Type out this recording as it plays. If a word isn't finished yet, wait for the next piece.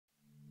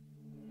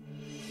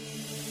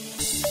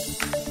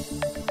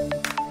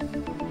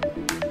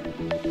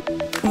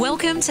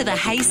Welcome to the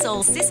Hey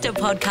Soul Sister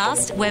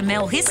podcast, where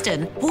Mel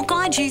Histon will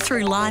guide you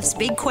through life's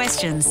big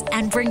questions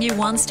and bring you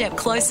one step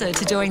closer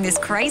to doing this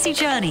crazy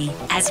journey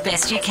as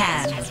best you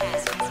can.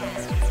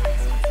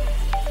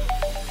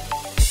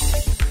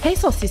 Hey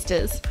Soul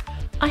Sisters,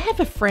 I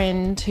have a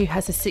friend who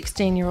has a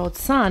 16-year-old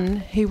son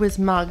who was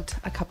mugged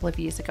a couple of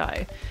years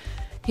ago.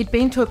 He'd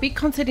been to a big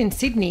concert in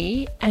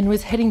Sydney and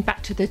was heading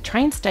back to the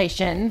train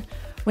station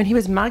when he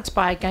was mugged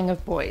by a gang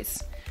of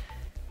boys.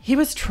 He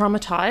was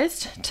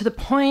traumatised to the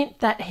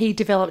point that he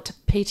developed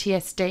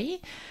PTSD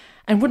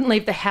and wouldn't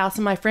leave the house,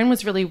 and my friend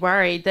was really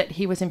worried that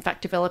he was in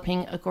fact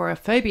developing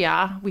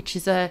agoraphobia, which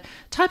is a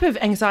type of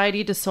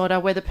anxiety disorder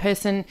where the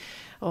person,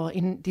 or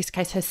in this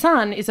case her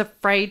son, is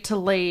afraid to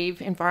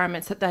leave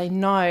environments that they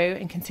know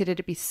and consider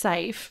to be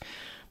safe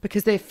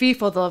because they're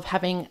fearful of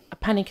having a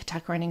panic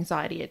attack or an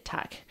anxiety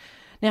attack.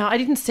 Now, I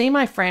didn't see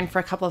my friend for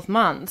a couple of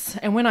months,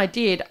 and when I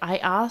did, I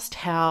asked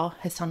how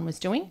her son was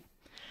doing.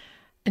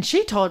 And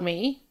she told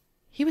me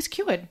he was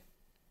cured,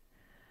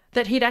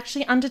 that he'd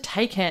actually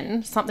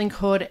undertaken something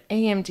called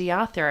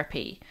EMDR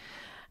therapy,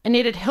 and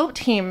it had helped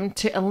him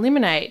to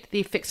eliminate the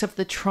effects of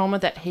the trauma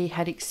that he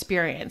had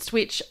experienced,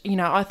 which,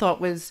 I thought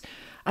was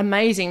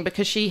amazing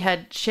because she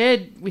had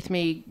shared with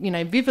me,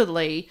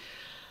 vividly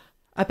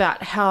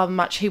about how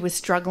much he was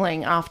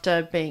struggling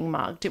after being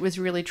mugged. It was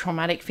really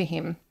traumatic for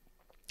him.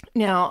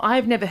 Now,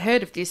 I've never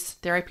heard of this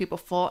therapy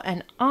before,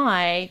 and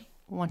I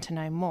want to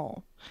know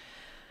more.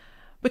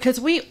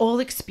 Because we all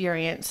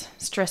experience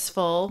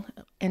stressful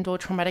and or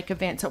traumatic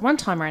events at one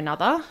time or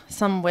another,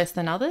 some worse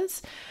than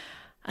others.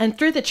 And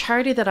through the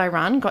charity that I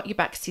run, Got Your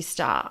Back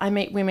Sister, I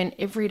meet women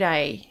every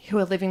day who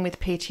are living with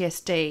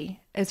PTSD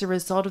as a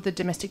result of the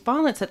domestic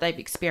violence that they've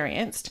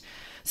experienced.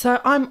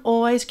 So I'm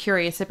always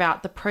curious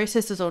about the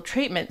processes or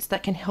treatments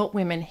that can help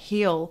women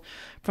heal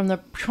from the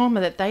trauma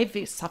that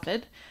they've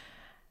suffered.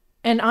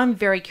 And I'm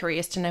very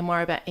curious to know more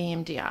about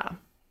EMDR.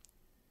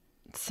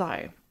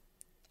 So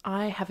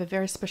I have a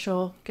very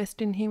special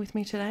guest in here with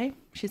me today.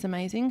 She's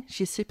amazing.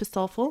 She's super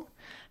soulful.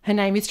 Her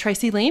name is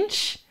Tracy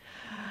Lynch.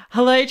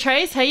 Hello,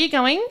 Trace. How are you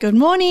going? Good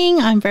morning.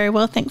 I'm very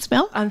well, thanks,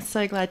 Mel. I'm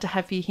so glad to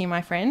have you here,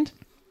 my friend.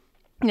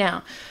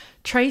 Now,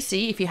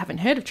 Tracy, if you haven't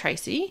heard of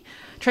Tracy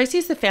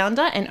is the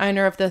founder and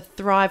owner of the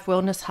Thrive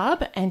Wellness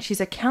Hub, and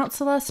she's a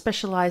counsellor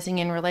specialising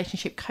in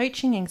relationship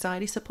coaching,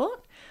 anxiety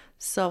support,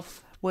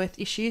 self-worth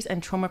issues,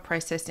 and trauma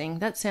processing.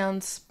 That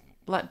sounds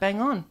like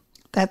bang on.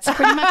 That's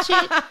pretty much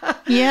it.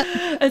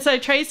 Yep. And so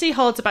Tracy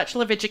holds a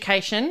Bachelor of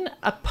Education,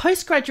 a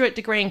postgraduate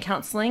degree in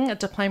counselling, a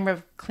diploma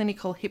of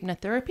clinical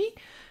hypnotherapy,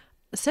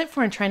 a Set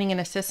 4 in training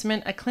and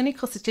assessment, a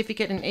clinical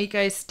certificate in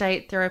ego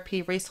state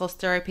therapy, resource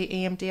therapy,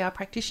 EMDR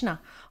practitioner.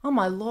 Oh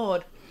my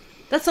Lord.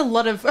 That's a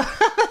lot of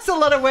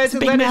words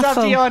and letters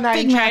after your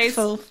name, Trace.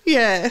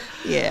 Yeah.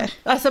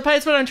 I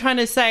suppose what I'm trying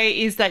to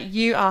say is that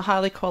you are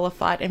highly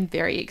qualified and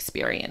very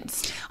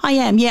experienced. I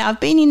am, yeah. I've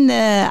been in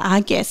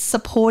the,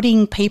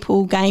 supporting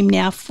people game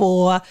now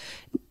for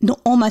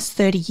almost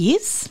 30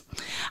 years,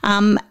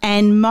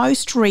 and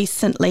most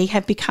recently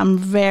have become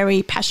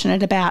very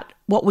passionate about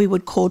what we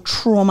would call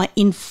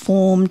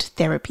trauma-informed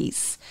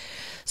therapies.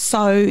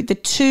 So the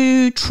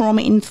two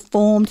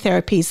trauma-informed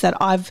therapies that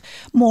I've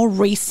more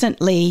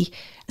recently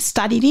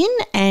studied in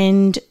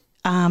and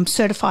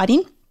certified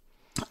in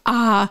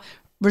are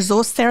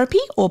resource therapy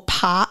or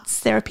PARTS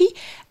therapy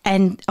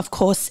and, of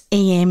course,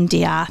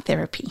 EMDR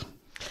therapy.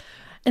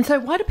 And so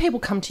why do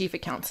people come to you for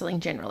counselling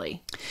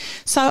generally?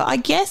 So I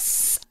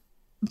guess,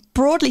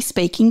 broadly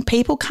speaking,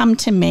 people come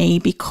to me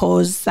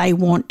because they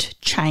want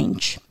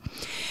change.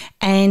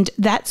 And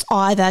that's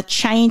either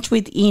change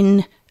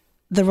within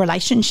the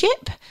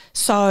relationship,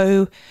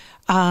 so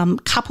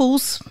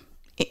couples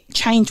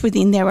change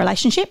within their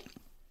relationship,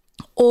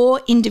 or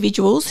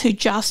individuals who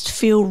just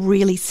feel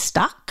really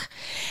stuck.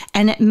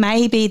 And it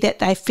may be that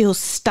they feel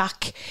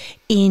stuck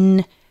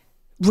in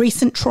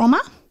recent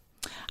trauma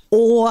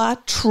or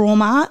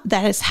trauma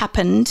that has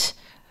happened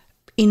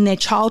in their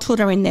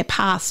childhood or in their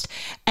past.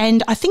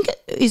 And I think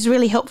it is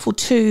really helpful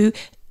to,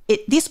 at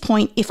this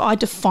point, if I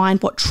define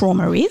what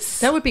trauma is.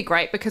 That would be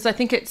great, because I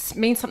think it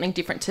means something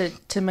different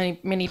to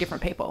many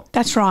different people.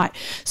 That's right.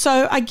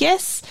 So I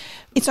guess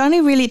it's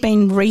only really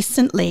been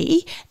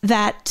recently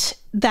that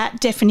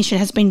definition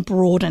has been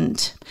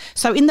broadened.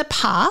 So in the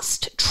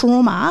past,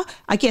 trauma,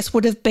 I guess,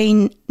 would have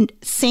been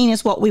seen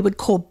as what we would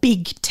call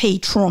big T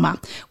trauma,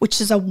 which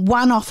is a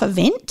one-off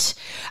event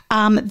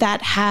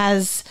that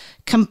has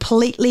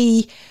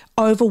completely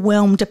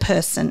overwhelmed a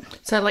person.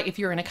 So like if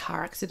you're in a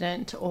car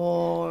accident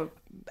or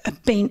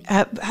been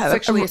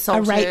sexually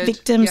assaulted, a rape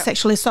victim, yep.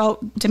 Sexual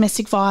assault,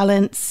 domestic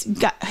violence,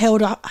 got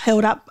held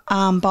up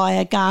by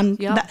a gun.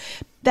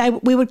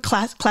 Yep. We would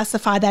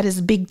classify that as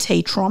big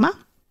T trauma.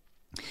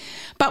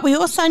 But we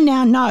also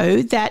now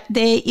know that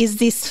there is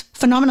this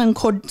phenomenon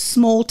called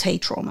small T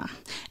trauma,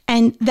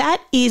 and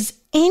that is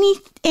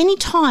any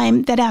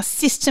time that our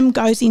system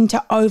goes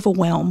into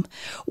overwhelm,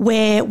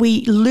 where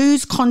we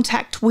lose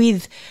contact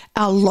with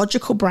our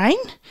logical brain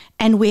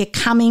and we're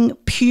coming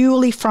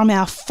purely from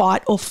our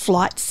fight or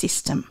flight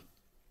system.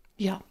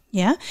 Yeah.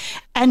 Yeah.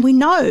 And we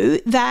know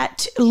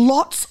that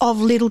lots of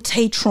little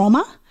t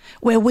trauma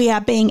where we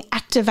are being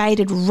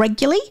activated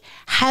regularly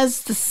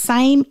has the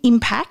same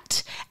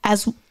impact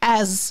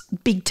as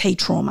big T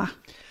trauma.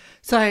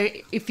 So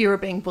if you were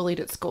being bullied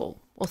at school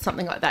or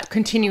something like that,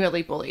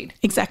 continually bullied.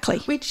 Exactly.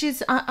 Which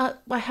is, I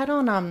had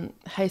on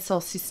Hey Soul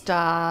Sister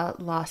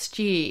last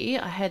year,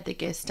 I had the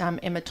guest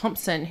Emma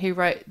Thompson, who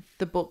wrote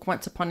the book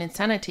Once Upon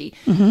Insanity,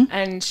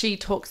 and she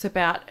talks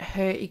about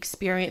her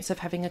experience of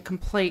having a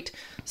complete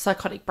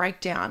psychotic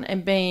breakdown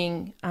and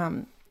being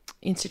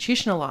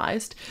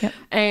institutionalized. Yep.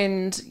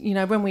 And, you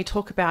know, when we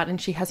talk about,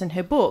 and she has in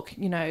her book,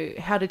 you know,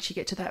 how did she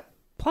get to that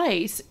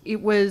place?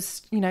 It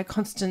was, you know,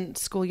 constant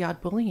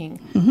schoolyard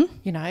bullying,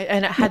 you know,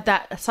 and it had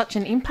that such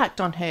an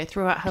impact on her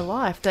throughout her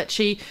life that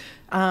she,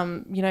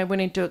 you know,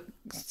 went into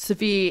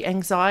severe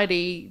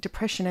anxiety,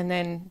 depression, and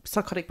then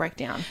psychotic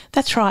breakdown.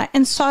 That's right.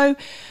 And so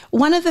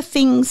one of the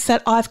things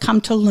that I've come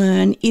to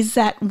learn is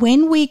that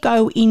when we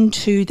go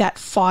into that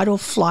fight or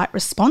flight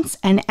response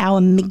and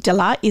our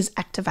amygdala is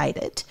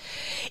activated,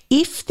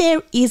 if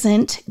there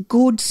isn't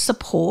good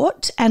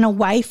support and a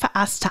way for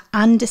us to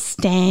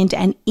understand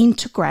and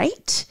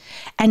integrate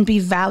and be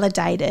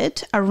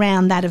validated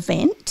around that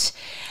event,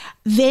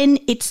 then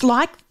it's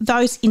like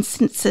those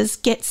instances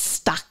get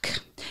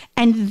stuck.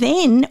 And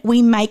then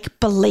we make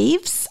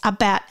beliefs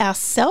about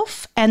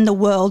ourselves and the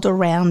world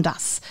around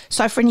us.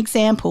 So for an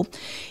example,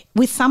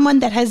 with someone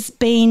that has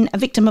been a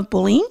victim of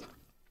bullying,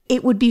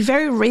 it would be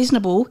very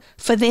reasonable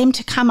for them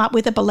to come up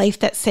with a belief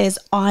that says,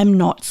 I'm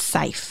not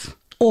safe,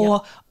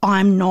 or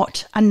I'm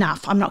not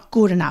enough, I'm not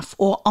good enough,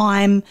 or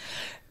I'm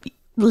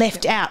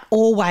left out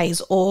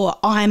always, or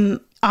I'm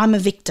a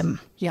victim.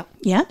 Yeah.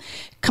 Yeah.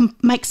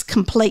 Makes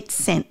complete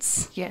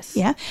sense. Yes.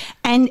 Yeah.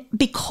 And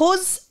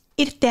because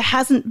if there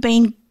hasn't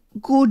been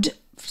good,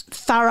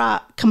 thorough,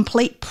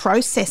 complete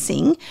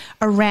processing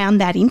around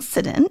that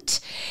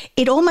incident,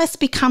 it almost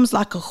becomes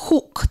like a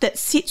hook that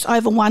sits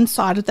over one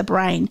side of the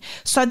brain.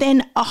 So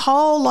then a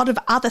whole lot of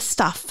other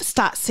stuff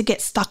starts to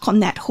get stuck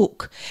on that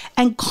hook.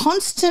 And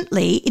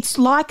constantly, it's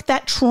like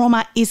that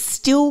trauma is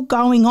still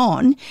going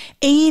on,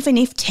 even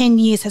if 10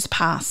 years has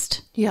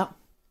passed. Yeah.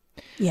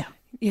 Yeah.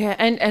 Yeah,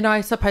 and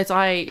I suppose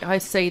I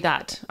see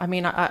that. I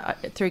mean, I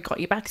through Got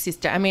Your Back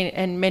Sister. I mean,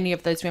 and many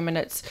of those women,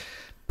 it's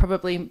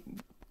probably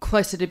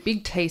closer to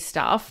big T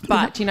stuff,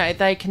 but, you know,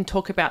 they can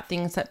talk about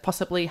things that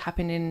possibly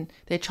happened in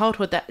their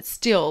childhood that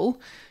still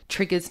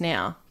triggers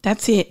now.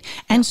 That's it.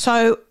 And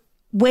so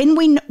when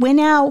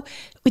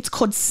it's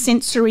called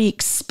sensory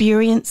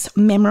experience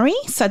memory.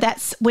 So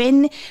that's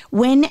when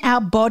our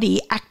body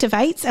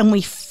activates and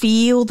we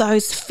feel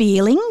those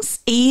feelings,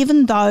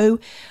 even though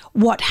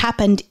what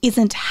happened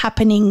isn't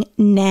happening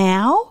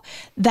now,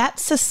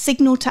 that's a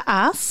signal to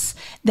us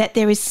that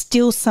there is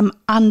still some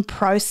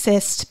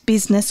unprocessed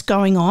business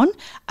going on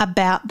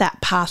about that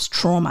past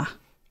trauma.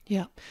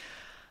 Yeah.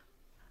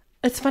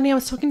 It's funny, I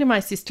was talking to my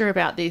sister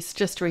about this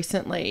just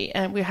recently,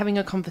 and we were having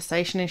a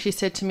conversation, and she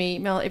said to me,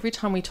 Mel, every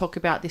time we talk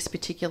about this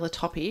particular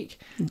topic,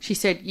 she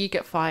said, you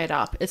get fired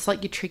up. It's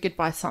like you're triggered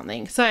by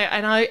something. So,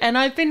 and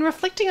I've been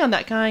reflecting on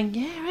that, going,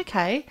 yeah,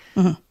 okay.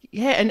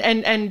 Yeah,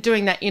 and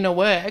doing that inner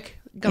work,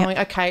 going,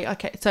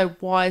 okay, so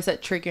why is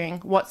that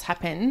triggering? What's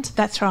happened?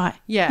 That's right.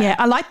 Yeah. Yeah,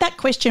 I like that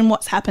question,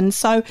 what's happened.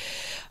 So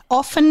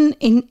often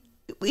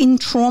in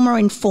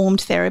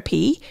trauma-informed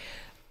therapy,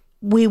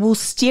 we will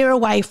steer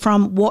away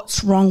from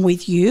what's wrong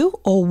with you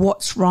or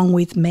what's wrong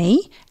with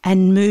me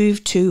and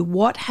move to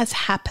what has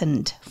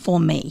happened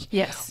for me.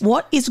 Yes.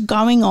 What is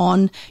going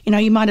on? You know,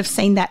 you might have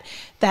seen that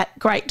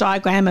great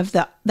diagram of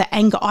the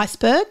anger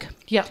iceberg.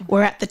 Yeah.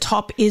 Where at the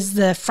top is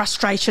the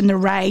frustration, the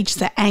rage,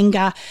 the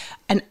anger,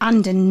 and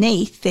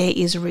underneath there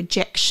is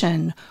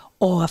rejection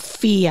or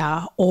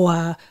fear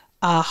or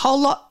a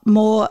whole lot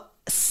more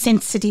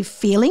sensitive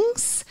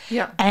feelings.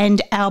 Yeah.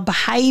 And our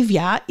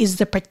behaviour is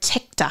the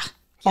protector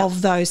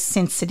of those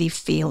sensitive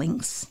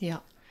feelings. Yeah.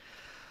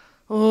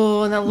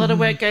 Oh, and a lot of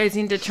work goes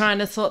into trying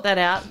to sort that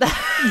out.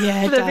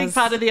 Yeah, the big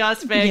part of the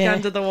iceberg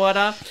under the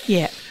water.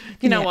 Yeah.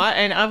 You know what?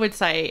 And I would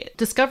say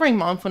discovering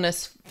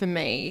mindfulness for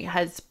me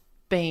has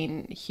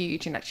been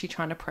huge in actually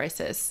trying to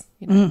process,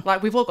 you know,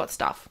 like we've all got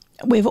stuff.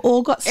 We've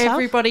all got stuff.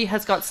 Everybody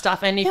has got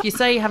stuff. And if you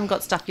say you haven't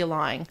got stuff, you're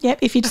lying. Yep.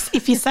 If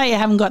you say you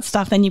haven't got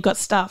stuff, then you've got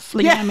stuff.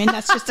 You know what I mean?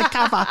 That's just a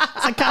cover.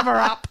 It's a cover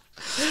up.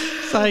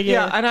 So,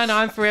 yeah. I don't know.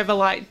 I'm forever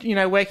like, you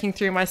know, working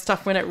through my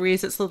stuff when it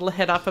rears its little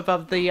head up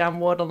above the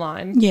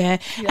waterline. Yeah.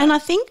 And I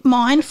think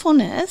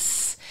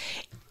mindfulness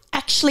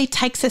actually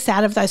takes us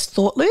out of those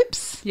thought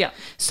loops. Yeah.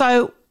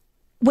 So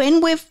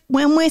when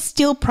we're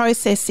still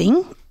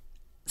processing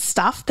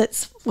stuff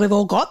we've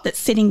all got that's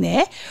sitting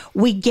there,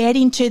 we get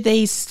into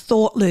these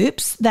thought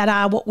loops that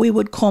are what we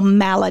would call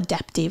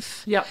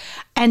maladaptive. Yep.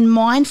 And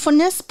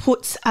mindfulness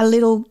puts a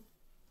little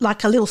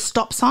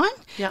stop sign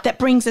that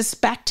brings us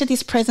back to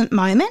this present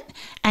moment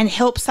and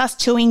helps us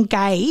to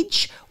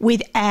engage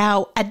with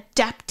our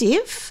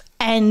adaptive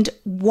and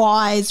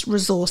wise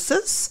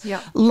resources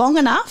long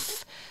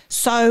enough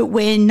So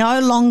we're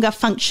no longer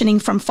functioning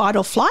from fight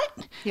or flight.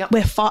 Yep.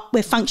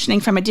 We're functioning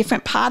from a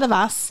different part of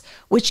us,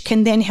 which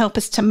can then help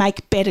us to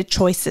make better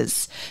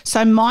choices.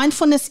 So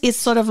mindfulness is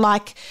sort of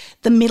like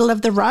the middle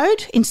of the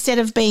road. Instead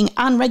of being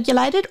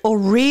unregulated or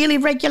really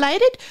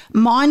regulated,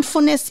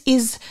 mindfulness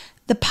is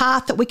the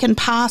path that we can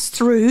pass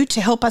through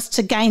to help us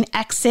to gain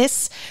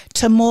access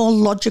to more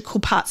logical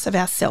parts of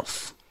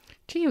ourself.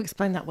 Do you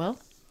explain that well?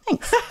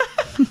 Thanks.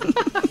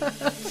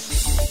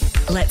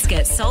 Let's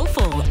get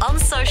soulful on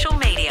social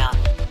media.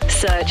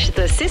 Search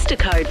the Sister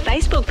Code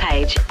Facebook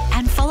page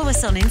and follow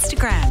us on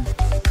Instagram.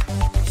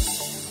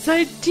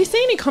 So do you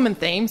see any common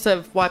themes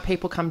of why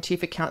people come to you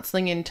for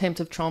counselling in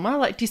terms of trauma?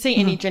 Like, do you see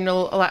any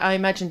general, like, I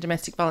imagine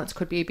domestic violence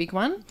could be a big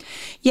one.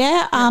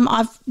 Yeah,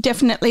 I've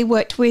definitely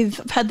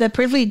had the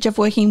privilege of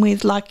working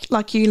with,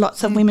 like you,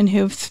 lots of women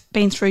who've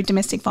been through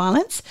domestic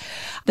violence.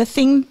 The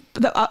thing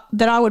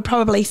that I would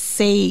probably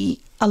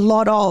see a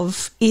lot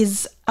of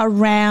is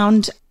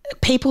around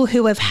people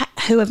who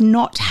have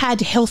not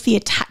had healthy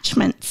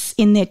attachments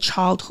in their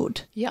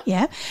childhood. Yep.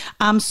 Yeah.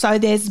 So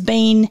there's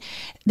been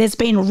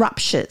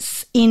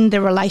ruptures in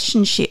the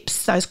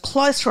relationships, those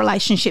close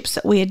relationships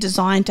that we are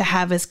designed to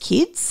have as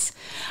kids.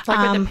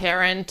 Like with a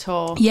parent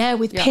or... Yeah,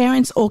 with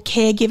parents or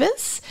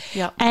caregivers.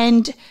 Yep.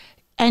 And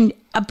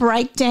a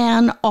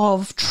breakdown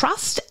of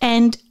trust,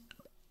 and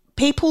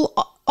people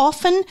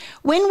often,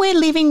 when we're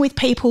living with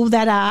people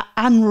that are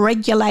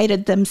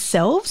unregulated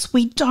themselves,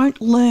 we don't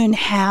learn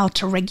how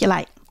to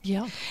regulate.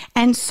 Yeah.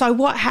 And so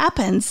what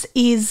happens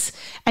is,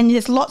 and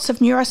there's lots of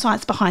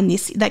neuroscience behind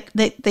this, that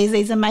there's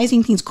these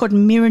amazing things called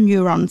mirror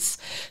neurons.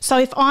 So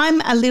if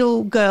I'm a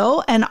little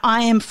girl and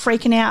I am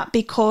freaking out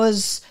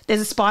because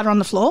there's a spider on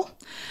the floor,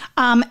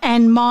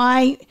 and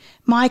my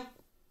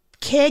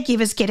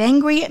caregivers get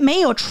angry at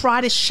me or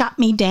try to shut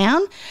me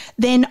down,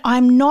 then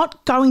I'm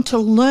not going to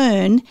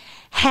learn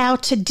how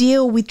to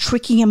deal with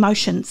tricky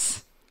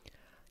emotions.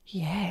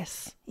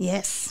 Yes.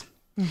 Yes.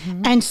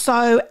 Mm-hmm.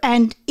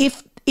 And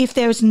if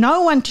there's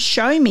no one to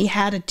show me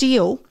how to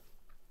deal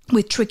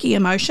with tricky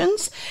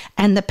emotions,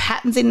 and the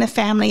patterns in the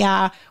family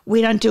are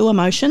we don't do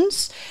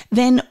emotions,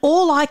 then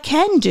all I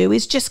can do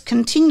is just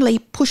continually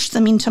push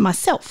them into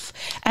myself.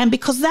 And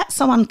because that's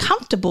so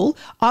uncomfortable,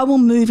 I will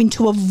move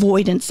into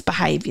avoidance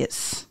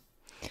behaviours.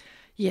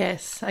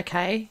 Yes,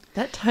 okay.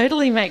 That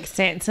totally makes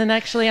sense. And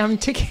actually I'm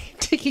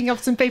ticking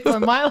off some people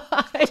in my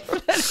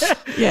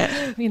life.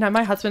 Yeah. You know,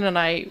 my husband and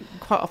I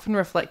quite often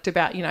reflect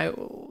about, you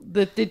know,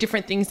 the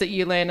different things that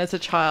you learn as a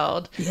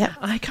child. Yeah.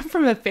 I come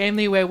from a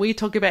family where we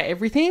talk about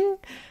everything,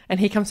 and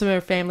he comes from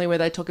a family where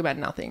they talk about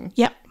nothing.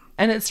 Yep.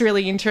 And it's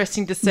really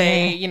interesting to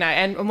see, you know,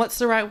 and what's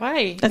the right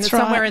way? That's and right.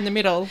 Somewhere in the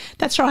middle.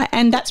 That's right.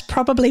 And that's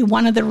probably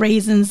one of the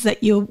reasons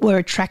that you were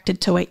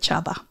attracted to each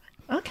other.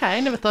 Okay, I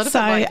never thought of it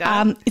like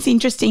that. So it's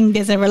interesting.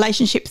 There's a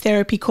relationship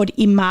therapy called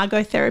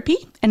imago therapy,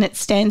 and it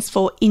stands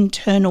for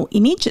internal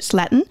image. It's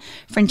Latin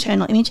for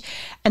internal image.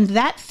 And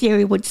that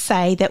theory would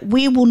say that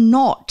we will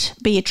not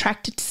be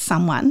attracted to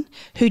someone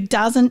who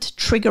doesn't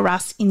trigger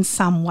us in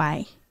some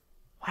way.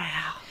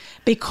 Wow.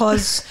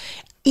 Because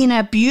in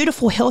a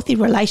beautiful, healthy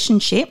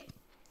relationship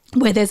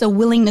where there's a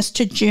willingness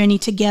to journey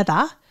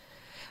together,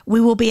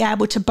 we will be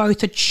able to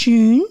both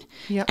attune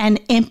and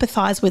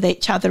empathise with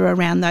each other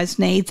around those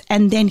needs,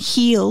 and then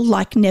heal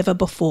like never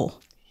before.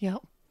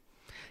 Yep.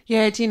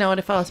 Yeah, do you know what?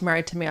 If I was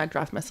married to me, I'd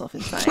drive myself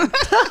insane.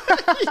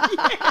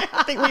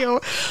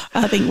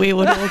 I think we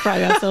would all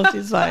drive ourselves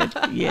insane.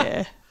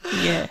 Yeah.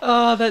 Yeah.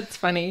 Oh, that's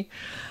funny.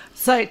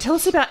 So tell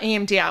us about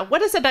EMDR. What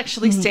does it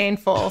actually stand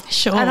for?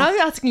 Sure. And I'm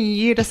asking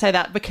you to say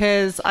that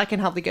because I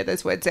can hardly get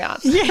those words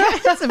out. Yeah,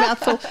 that's a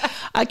mouthful.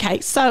 Okay,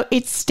 so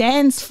it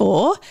stands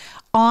for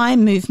eye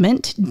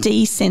movement,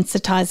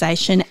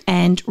 desensitization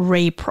and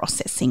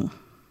reprocessing.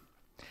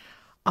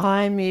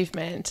 Eye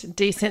movement,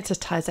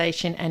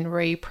 desensitization and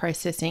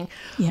reprocessing.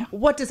 Yeah.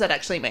 What does that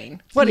actually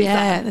mean? What is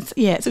that?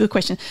 It's a good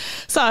question.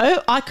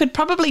 So I could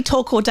probably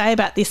talk all day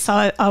about this,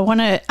 so I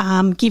want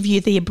to give you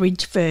the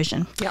abridged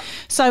version. Yep.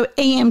 So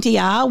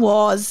EMDR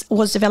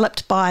was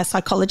developed by a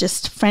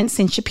psychologist,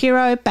 Francine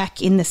Shapiro, back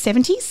in the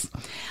 70s.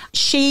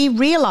 She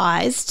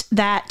realised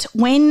that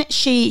when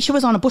she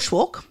was on a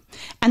bushwalk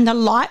and the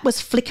light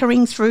was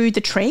flickering through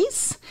the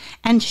trees,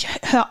 and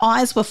her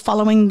eyes were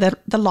following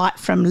the light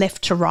from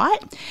left to right,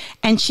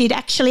 and she'd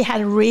actually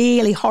had a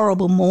really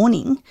horrible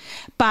morning.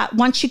 But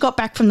once she got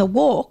back from the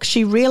walk,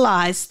 she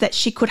realised that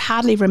she could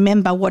hardly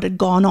remember what had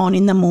gone on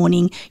in the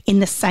morning in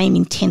the same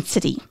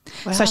intensity.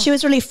 Wow. So she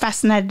was really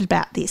fascinated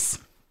about this.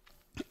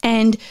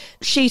 And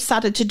she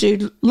started to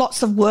do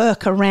lots of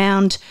work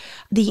around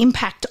the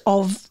impact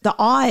of the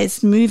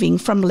eyes moving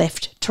from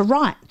left to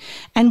right.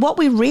 And what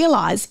we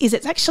realise is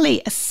it's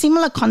actually a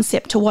similar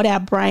concept to what our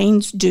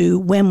brains do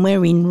when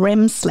we're in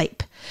REM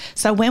sleep.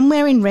 So when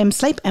we're in REM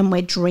sleep and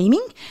we're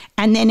dreaming,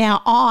 and then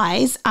our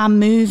eyes are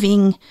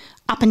moving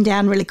up and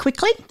down really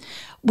quickly,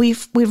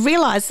 we've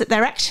realised that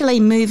they're actually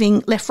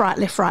moving left, right,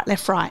 left, right,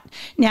 left, right.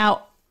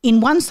 Now, in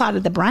one side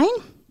of the brain,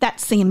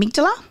 that's the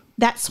amygdala.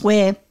 That's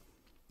where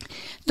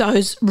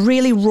those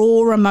really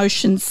raw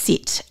emotions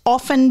sit,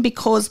 often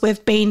because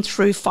we've been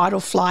through fight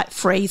or flight,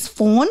 freeze,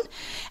 fawn,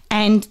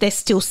 and they're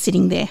still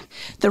sitting there.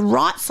 The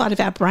right side of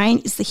our brain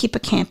is the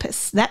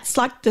hippocampus. That's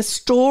like the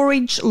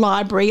storage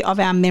library of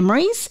our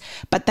memories,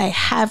 but they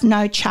have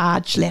no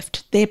charge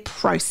left. They're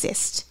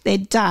processed. They're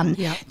done.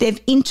 Yep.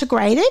 They've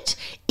integrated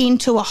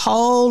into a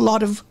whole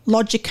lot of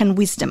logic and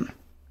wisdom.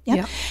 Yeah.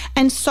 Yep.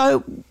 And so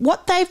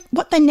what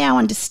they now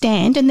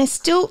understand, and we're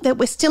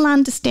still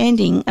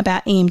understanding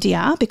about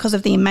EMDR because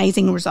of the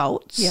amazing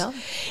results, Yeah.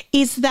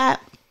 is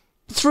that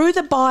through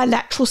the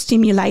bilateral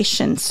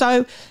stimulation.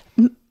 So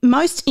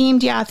most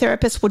EMDR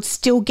therapists would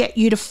still get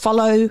you to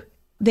follow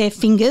their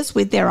fingers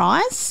with their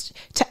eyes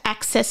to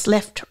access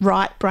left,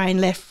 right brain,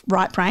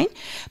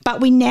 But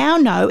we now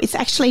know it's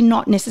actually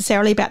not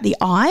necessarily about the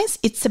eyes.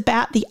 It's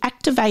about the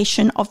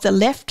activation of the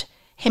left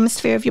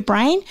hemisphere of your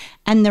brain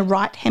and the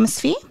right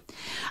hemisphere.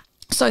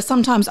 So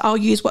sometimes I'll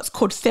use what's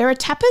called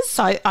TheraTappers.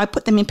 So I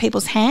put them in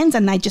people's hands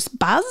and they just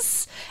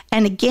buzz.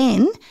 And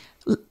again,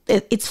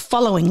 it's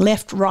following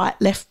left, right,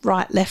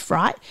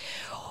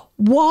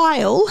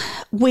 while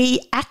we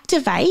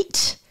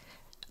activate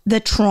the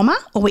trauma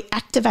or we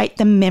activate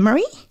the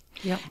memory.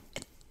 Yep.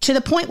 To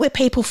the point where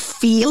people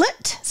feel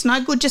it. It's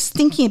no good just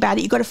thinking about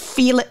it. You've got to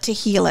feel it to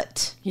heal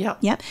it. Yep.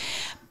 Yep.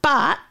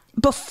 But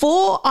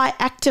before I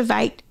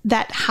activate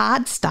that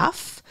hard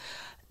stuff,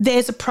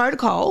 there's a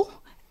protocol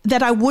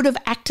that I would have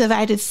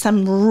activated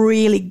some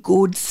really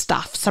good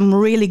stuff, some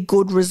really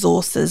good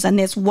resources. And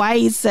there's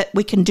ways that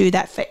we can do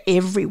that for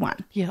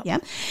everyone. Yep. Yeah.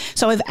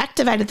 So we've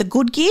activated the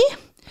good gear.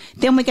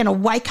 Then we're going to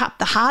wake up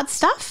the hard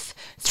stuff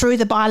through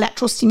the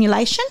bilateral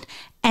stimulation,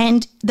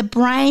 and the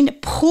brain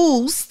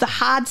pulls the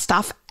hard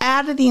stuff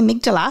out of the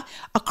amygdala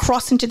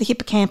across into the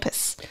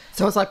hippocampus.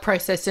 So it's like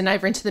processed and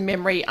over into the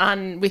memory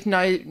with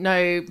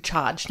no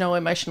charge, no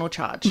emotional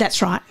charge.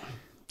 That's right.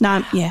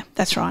 No, yeah,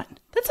 that's right.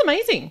 That's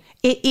amazing.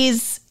 It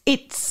is.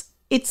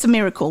 It's a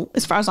miracle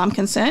as far as I'm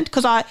concerned,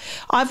 because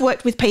I've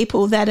worked with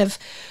people that have,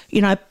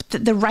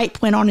 the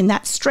rape went on in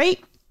that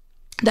street.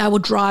 They will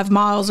drive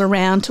miles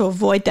around to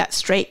avoid that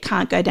street,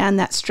 can't go down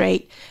that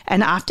street,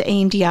 and after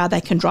EMDR they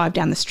can drive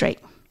down the street.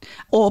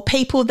 Or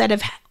people that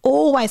have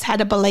always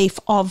had a belief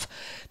of,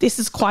 this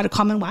is quite a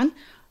common one,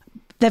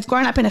 they've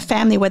grown up in a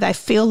family where they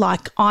feel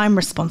like I'm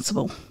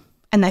responsible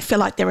and they feel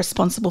like they're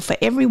responsible for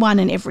everyone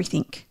and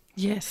everything.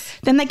 Yes.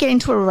 Then they get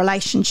into a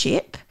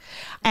relationship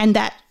and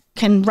that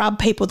can rub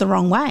people the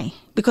wrong way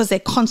because they're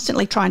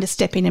constantly trying to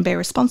step in and be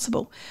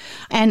responsible.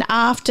 And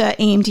after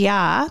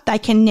EMDR, they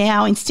can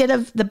now, instead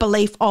of the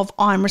belief of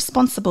I'm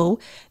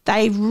responsible,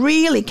 they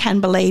really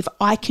can believe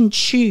I can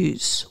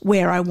choose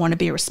where I want to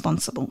be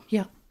responsible.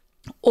 Yeah.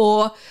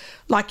 Or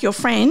like your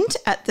friend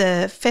at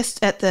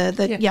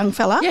the young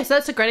fella. Yes,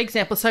 that's a great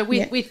example. So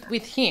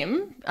with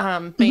him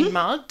being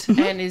mugged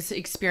and is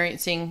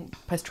experiencing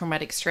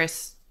post-traumatic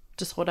stress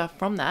disorder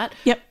from that.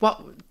 Yep.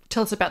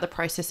 Tell us about the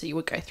process that you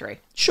would go through.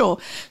 Sure.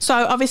 So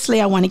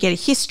obviously I want to get a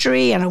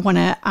history and I want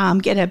to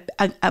get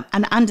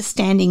an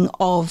understanding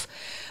of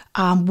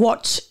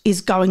what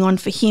is going on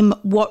for him,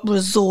 what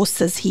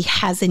resources he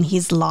has in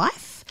his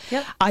life.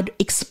 Yep. I'd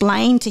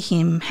explain to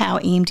him how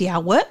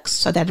EMDR works,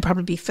 so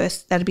that'd be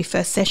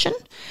first session.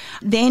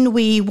 Then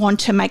we want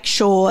to make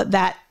sure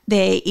that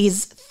there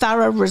is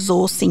thorough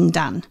resourcing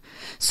done.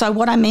 So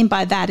what I mean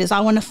by that is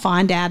I want to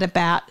find out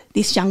about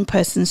this young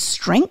person's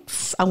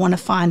strengths. I want to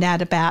find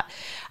out about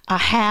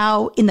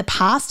how in the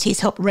past he's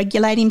helped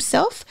regulate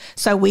himself.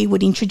 So we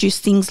would introduce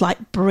things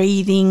like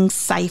breathing,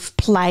 safe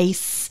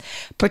place,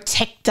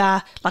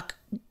 protector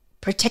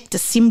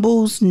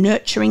symbols,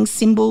 nurturing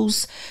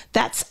symbols.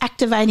 That's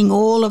activating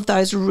all of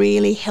those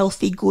really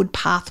healthy, good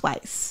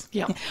pathways.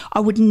 Yeah.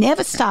 I would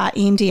never start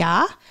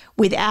EMDR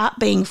without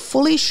being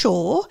fully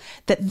sure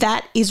that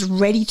that is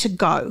ready to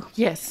go.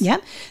 Yes. Yeah.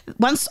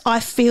 Once I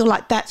feel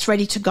like that's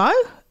ready to go,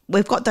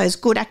 we've got those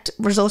good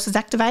resources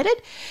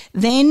activated,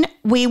 then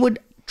we would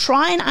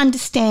try and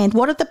understand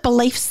what are the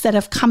beliefs that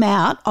have come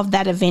out of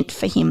that event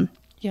for him.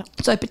 Yeah.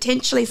 So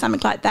potentially something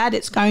like that,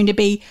 it's going to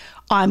be,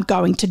 I'm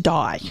going to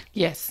die.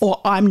 Yes.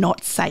 Or I'm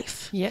not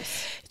safe.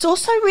 Yes. It's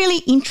also really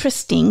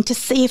interesting to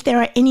see if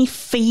there are any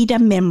feeder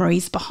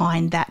memories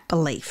behind that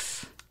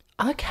belief.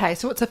 Okay,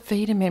 so what's a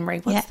feeder memory?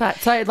 What's that?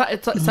 So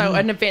so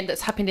an event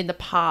that's happened in the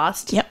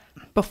past. Yep.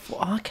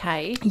 Before.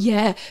 Okay.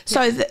 Yeah.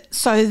 So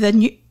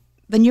the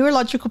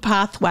neurological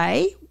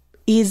pathway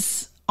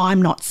is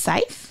I'm not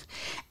safe.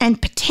 And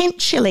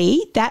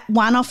potentially that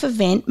one-off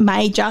event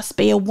may just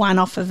be a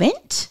one-off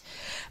event.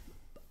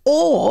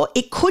 Or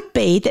it could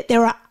be that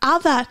there are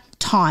other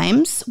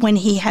times when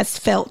he has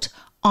felt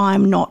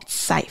I'm not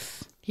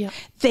safe. Yeah.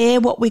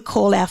 They're what we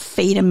call our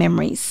feeder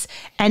memories,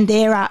 and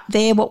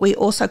they're what we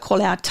also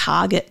call our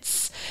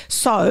targets.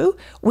 So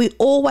we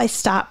always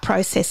start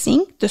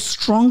processing the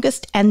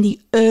strongest and the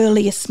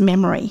earliest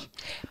memory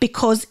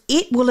because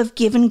it will have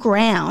given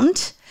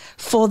ground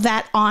for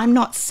that I'm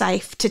not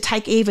safe to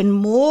take even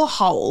more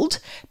hold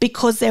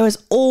because there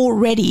was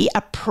already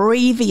a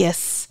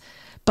previous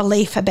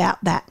belief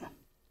about that.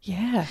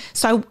 Yeah.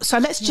 So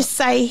let's just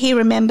say he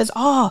remembers,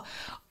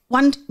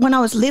 when I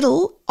was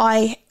little,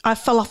 I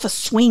fell off a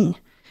swing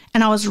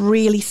and I was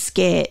really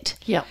scared.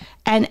 Yeah.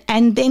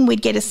 And then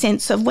we'd get a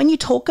sense of, when you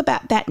talk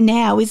about that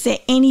now, is there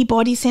any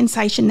body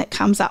sensation that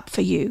comes up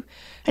for you?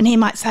 And he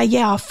might say,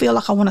 yeah, I feel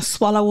like I want to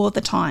swallow all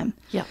the time.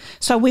 Yeah.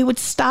 So we would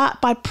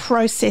start by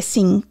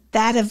processing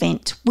that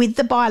event with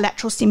the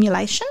bilateral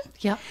stimulation.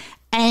 Yeah.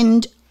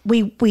 And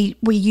we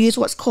use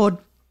what's called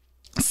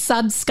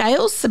SUD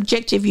scales,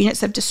 subjective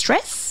units of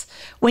distress,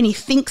 when he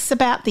thinks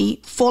about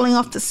the falling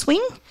off the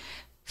swing,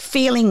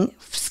 feeling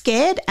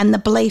scared and the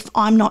belief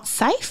I'm not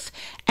safe.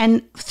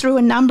 And through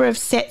a number of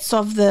sets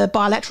of the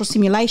bilateral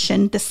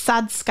stimulation, the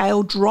SUD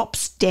scale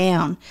drops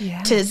down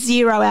to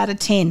 0 out of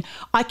 10.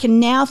 I can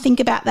now think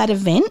about that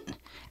event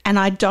and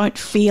I don't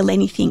feel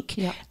anything.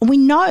 Yep. And we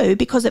know,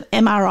 because of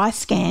MRI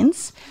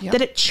scans,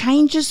 that it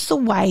changes the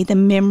way the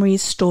memory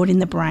is stored in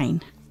the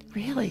brain.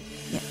 Really?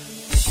 Yeah.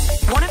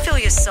 Want to fill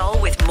your soul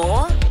with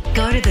more?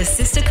 Go to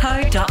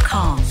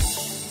thesistercode.com.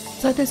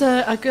 So there's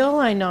a girl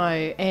I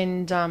know,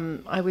 and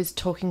I was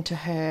talking to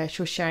her.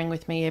 She was sharing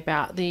with me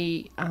about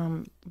the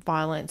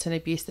violence and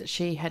abuse that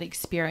she had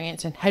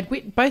experienced and had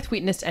both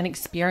witnessed and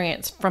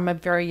experienced from a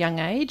very young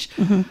age,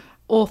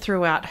 all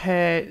throughout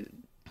her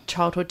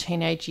childhood,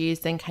 teenage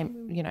years, then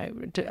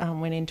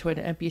went into an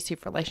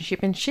abusive relationship.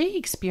 And she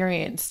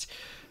experienced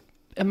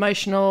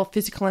emotional,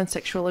 physical and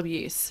sexual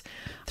abuse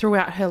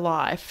throughout her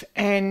life.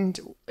 And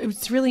it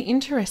was really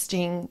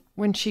interesting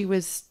when she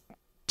was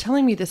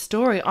telling me the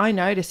story, I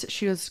noticed that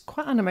she was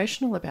quite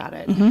unemotional about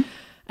it.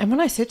 And when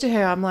I said to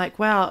her, I'm like,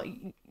 wow,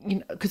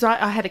 because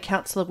I had a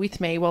counsellor with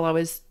me while I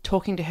was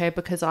talking to her,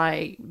 because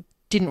I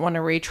didn't want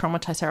to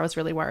re-traumatise her. I was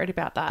really worried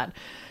about that.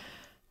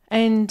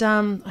 And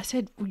I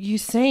said, well, you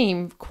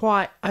seem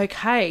quite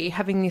okay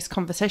having this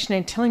conversation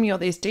and telling me all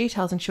these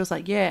details. And she was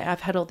like, yeah,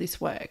 I've had all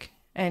this work.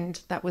 And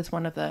that was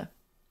one of the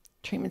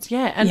treatments.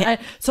 Yeah. And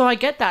so I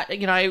get that,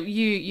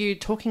 you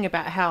talking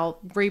about how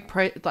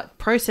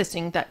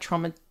processing that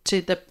trauma to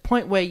the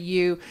point where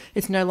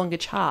it's no longer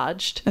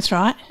charged. That's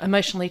right.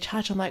 Emotionally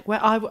charged. I'm like,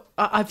 well,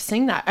 I've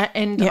seen that.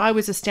 And I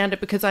was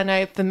astounded, because I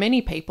know for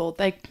many people,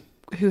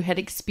 who had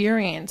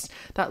experienced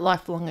that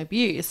lifelong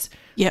abuse,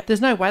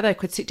 there's no way they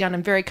could sit down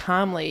and very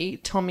calmly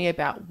tell me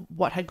about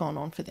what had gone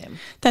on for them.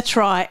 That's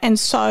right. And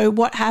so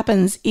what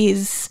happens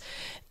is,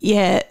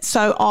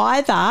 so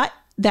either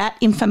that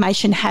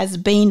information has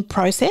been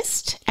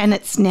processed and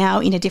it's now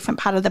in a different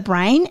part of the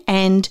brain,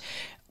 and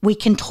we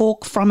can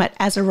talk from it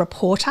as a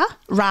reporter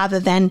rather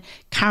than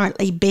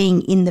currently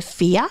being in the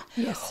fear.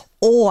 Yes.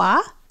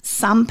 Or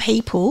some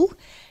people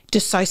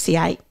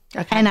dissociate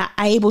and are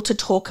able to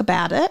talk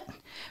about it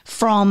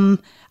from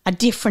a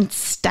different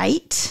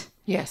state.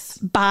 Yes.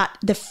 But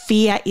the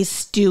fear is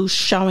still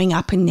showing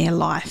up in their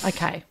life.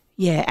 Okay.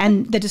 Yeah,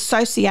 and the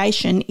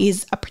dissociation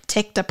is a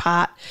protector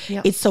part.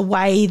 Yep. It's a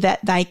way that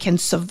they can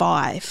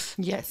survive.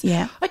 Yes.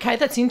 Yeah. Okay,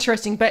 that's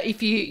interesting. But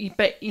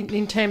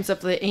in terms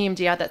of the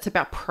EMDR, that's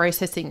about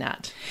processing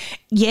that.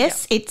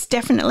 Yes, it's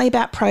definitely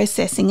about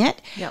processing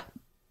it. Yep.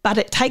 But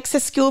it takes a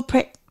skilled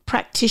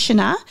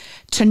practitioner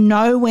to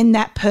know when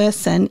that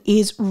person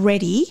is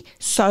ready,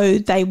 so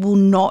they will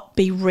not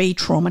be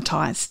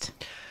re-traumatised.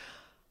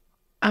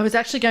 I was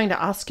actually going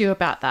to ask you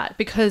about that,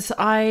 because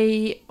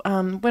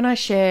when I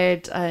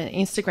shared an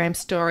Instagram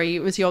story,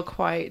 it was your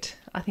quote.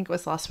 I think it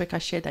was last week I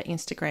shared that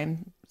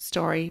Instagram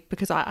story,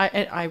 because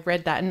I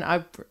read that and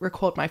I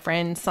recalled my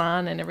friend's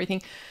son and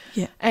everything.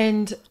 Yeah.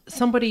 And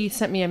somebody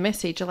sent me a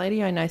message, a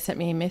lady I know sent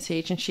me a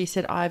message, and she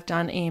said, I've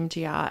done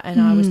EMDR and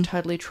I was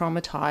totally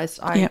traumatised.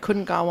 I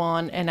couldn't go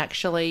on, and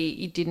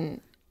actually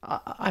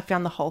I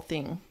found the whole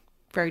thing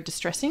very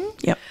distressing.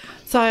 Yep.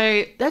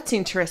 So that's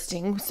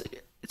interesting.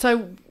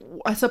 So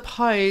I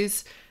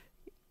suppose,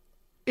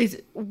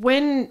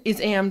 when is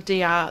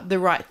EMDR the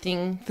right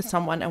thing for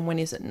someone and when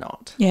is it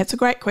not? Yeah, it's a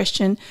great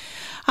question.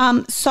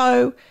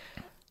 So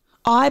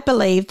I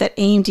believe that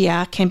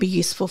EMDR can be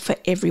useful for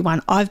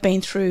everyone. I've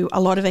been through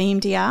a lot of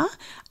EMDR,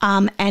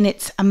 and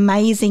it's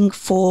amazing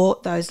for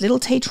those little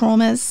T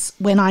traumas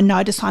when I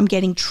notice I'm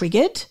getting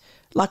triggered,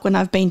 like when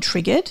I've been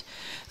triggered,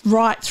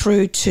 right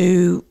through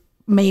to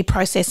me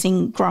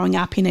processing growing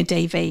up in a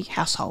DV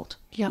household.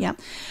 Yeah.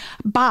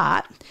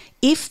 But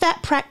if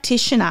that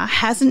practitioner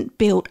hasn't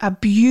built a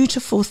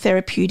beautiful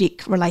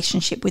therapeutic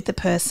relationship with the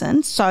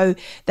person, so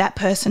that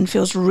person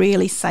feels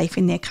really safe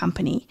in their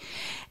company,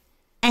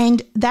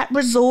 and that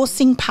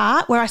resourcing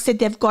part where I said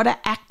they've got to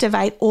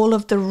activate all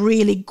of the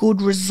really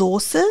good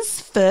resources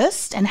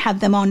first and have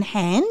them on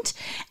hand.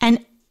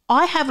 And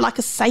I have like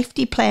a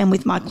safety plan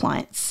with my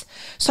clients.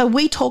 So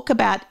we talk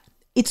about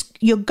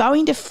you're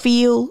going to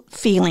feel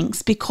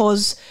feelings,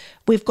 because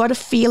we've got to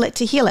feel it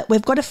to heal it.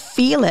 We've got to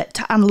feel it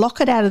to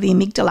unlock it out of the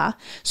amygdala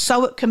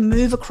so it can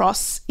move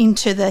across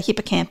into the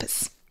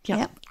hippocampus.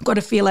 Yeah. Got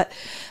to feel it.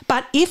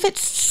 But if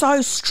it's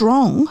so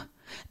strong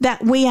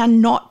that we are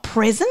not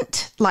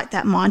present, like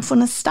that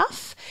mindfulness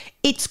stuff,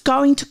 it's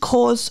going to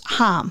cause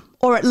harm,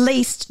 or at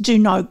least do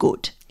no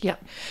good. Yeah.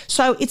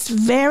 So it's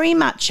very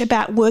much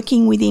about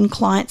working within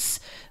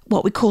clients'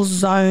 what we call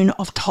zone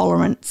of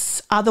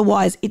tolerance.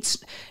 Otherwise,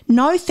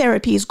 no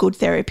therapy is good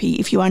therapy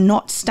if you are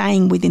not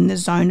staying within the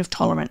zone of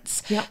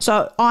tolerance. Yep.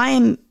 So I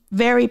am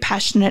very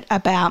passionate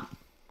about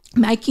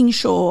making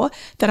sure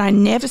that I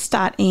never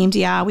start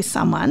EMDR with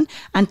someone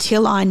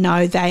until I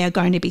know they are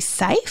going to be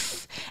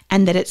safe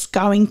and that it's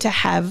going to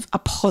have a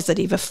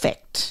positive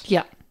effect.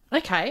 Yeah.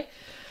 Okay.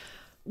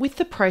 With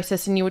the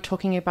process, and you were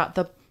talking about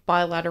the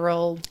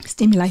bilateral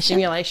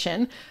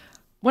Stimulation.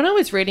 When I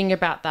was reading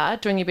about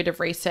that, doing a bit of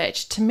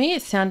research, to me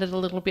it sounded a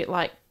little bit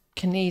like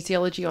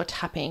kinesiology or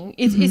tapping.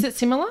 Is it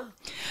similar?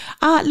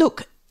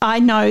 Look, I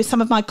know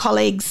some of my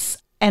colleagues,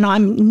 and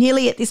I'm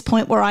nearly at this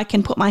point where I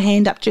can put my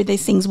hand up to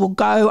these things, will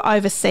go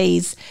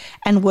overseas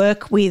and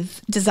work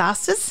with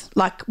disasters,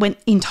 like when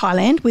in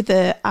Thailand with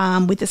the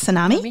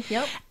tsunami.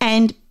 Yep.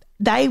 And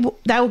they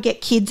will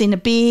get kids in a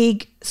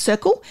big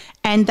circle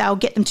and they'll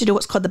get them to do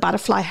what's called the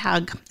butterfly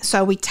hug.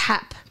 So we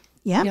tap,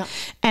 yeah?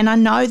 And I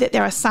know that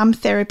there are some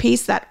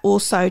therapies that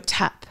also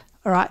tap,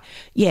 all right?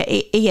 Yeah,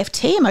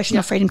 EFT,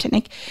 Emotional Freedom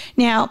Technique.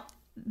 Now,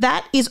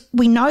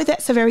 we know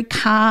that's a very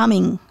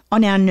calming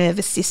on our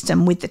nervous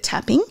system with the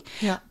tapping,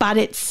 but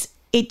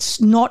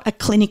it's not a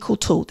clinical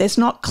tool. There's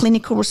not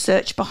clinical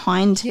research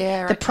behind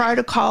the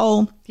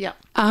protocol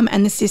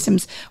and the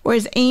systems,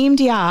 whereas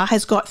EMDR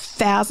has got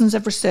thousands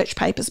of research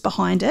papers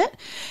behind it.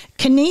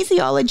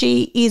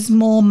 Kinesiology is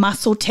more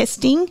muscle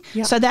testing,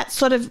 so that's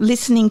sort of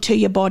listening to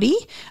your body.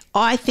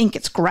 I think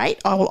it's great.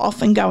 I will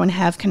often go and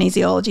have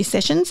kinesiology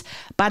sessions,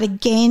 but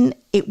again,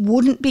 it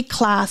wouldn't be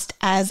classed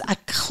as a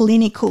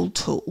clinical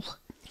tool.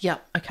 Yeah,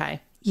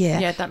 okay. Yeah.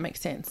 Yeah, that makes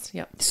sense.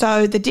 Yep.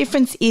 So the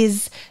difference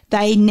is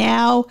they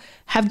now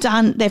have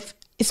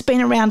it's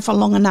been around for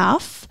long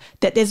enough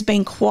that there's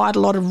been quite a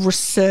lot of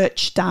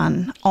research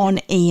done on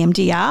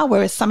EMDR,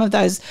 whereas some of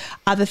those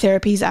other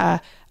therapies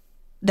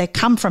they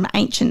come from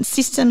ancient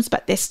systems,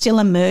 but they're still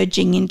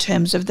emerging in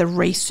terms of the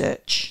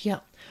research. Yeah.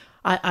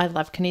 I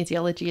love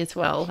kinesiology as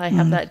well. I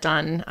have that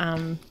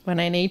done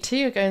when I need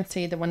to. I go and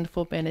see the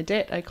wonderful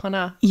Bernadette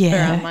O'Connor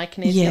around my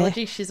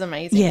kinesiology. She's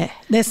amazing. Yeah,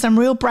 there's some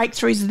real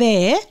breakthroughs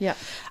there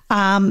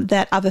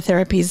that other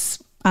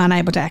therapies aren't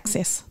able to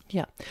access.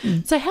 Yeah.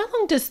 So how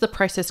long does the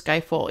process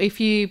go for? If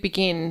you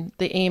begin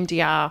the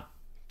EMDR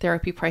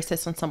therapy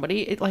process on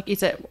somebody,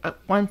 is it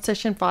 1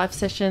 session, 5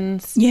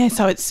 sessions? Yeah,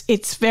 so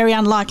it's very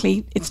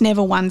unlikely. It's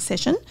never one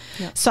session.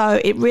 Yep. So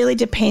it really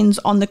depends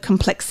on the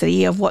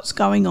complexity of what's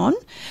going on.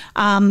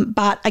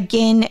 But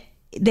again,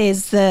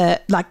 there's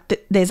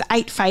there's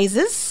 8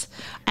 phases,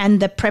 and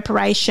the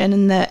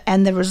preparation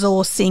and the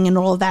resourcing and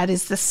all of that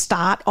is the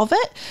start of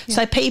it. Yeah.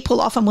 So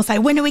people often will say,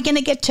 when are we going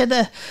to get to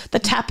the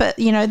tap it,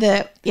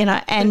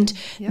 and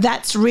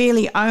that's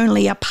really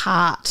only a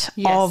part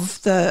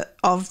of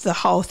the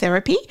whole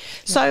therapy. Yeah.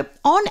 So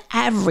on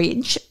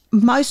average,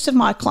 most of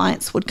my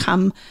clients would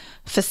come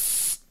for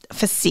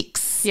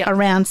 6,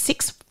 around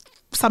 6,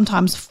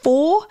 sometimes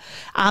 4.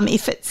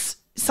 If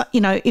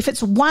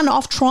it's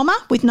one-off trauma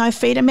with no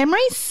feeder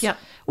memories,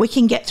 we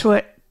can get through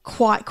it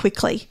quite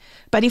quickly.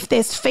 But if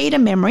there's feeder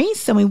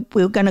memories, then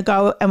we're going to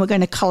go and we're going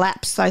to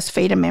collapse those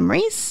feeder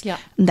memories,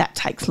 and that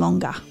takes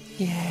longer.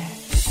 Yeah.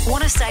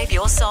 Want to save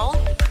your soul?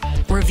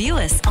 Review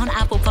us on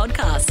Apple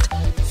Podcast.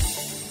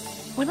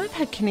 When I've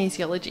had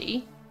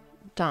kinesiology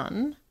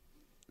done,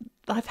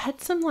 I've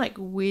had some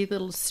weird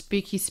little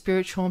spooky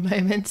spiritual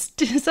moments.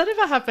 Does that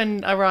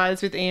ever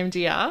arise with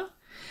EMDR?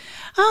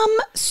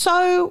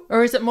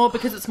 Or is it more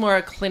because it's more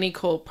a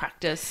clinical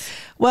practice?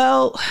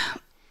 Well,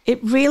 it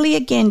really,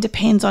 again,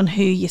 depends on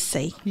who you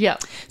see. Yeah.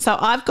 So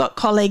I've got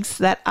colleagues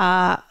that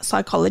are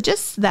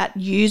psychologists that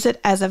use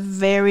it as a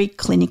very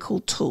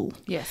clinical tool.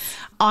 Yes.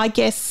 I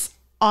guess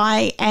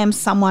I am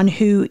someone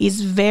who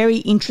is very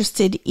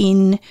interested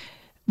in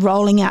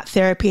rolling out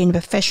therapy in a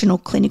professional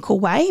clinical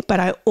way, but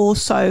I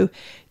also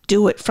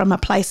do it from a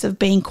place of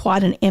being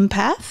quite an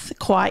empath,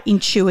 quite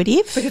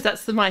intuitive. Because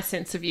that's my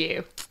sense of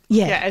you.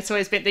 Yeah. It's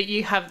always been that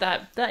you have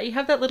that you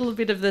have that little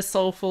bit of the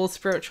soulful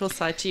spiritual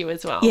side to you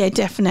as well. Yeah,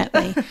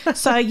 definitely.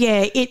 So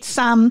it's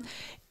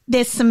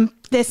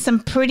there's some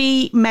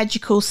pretty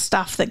magical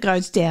stuff that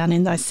goes down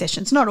in those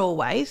sessions. Not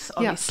always,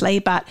 obviously,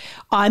 but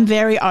I'm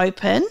very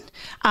open.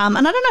 And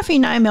I don't know if you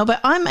know, Mel,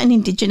 but I'm an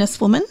Indigenous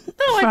woman.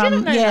 Oh, I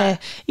didn't know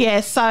that. Yeah.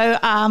 So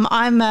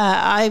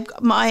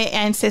my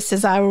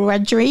ancestors are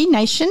Wiradjuri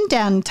Nation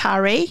down in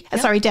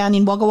Taree, down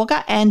in Wagga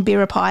Wagga, and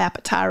Biripi up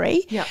at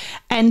Taree. Yeah.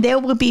 And there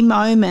will be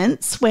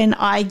moments when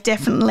I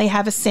definitely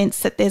have a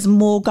sense that there's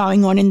more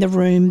going on in the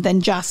room than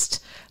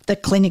just the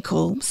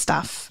clinical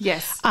stuff.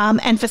 Yes.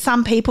 And for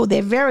some people,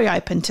 they're very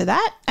open to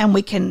that, and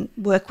we can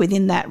work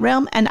within that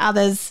realm, and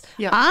others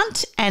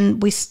aren't,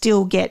 and we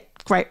still get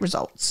great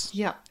results.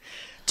 Yeah.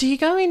 Do you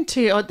go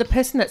into, the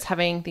person that's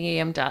having the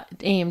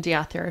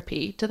EMDR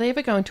therapy, do they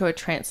ever go into a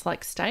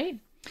trance-like state?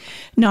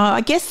 No,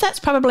 I guess that's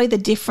probably the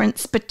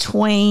difference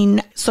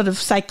between sort of,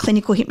 say,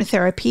 clinical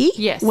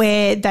hypnotherapy,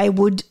 where they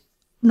would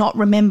not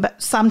remember,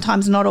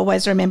 sometimes not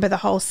always remember the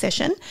whole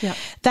session. Yeah.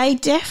 They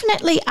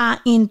definitely are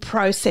in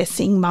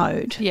processing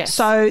mode. Yes.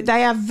 So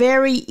they are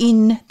very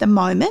in the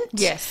moment.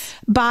 Yes.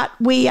 But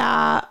we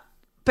are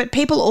but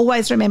people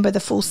always remember the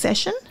full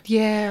session.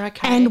 Yeah,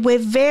 okay. And we're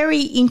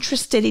very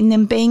interested in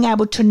them being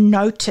able to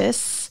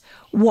notice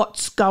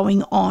what's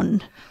going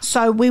on.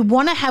 So we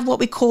want to have what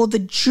we call the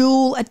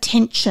dual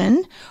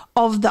attention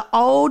of the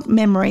old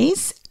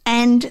memories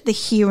and the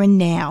here and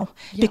now,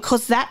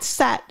 because that's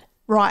that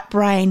right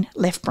brain,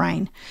 left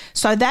brain.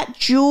 So that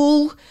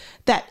dual,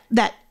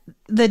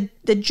 the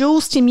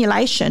dual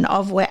stimulation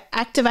of we're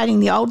activating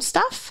the old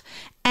stuff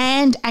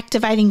and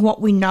activating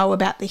what we know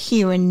about the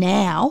here and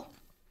now.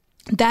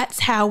 That's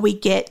how we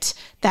get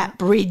that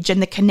bridge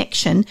and the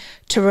connection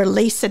to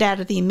release it out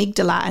of the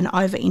amygdala and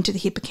over into the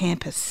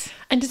hippocampus.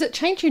 And does it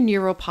change your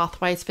neural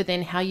pathways for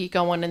then how you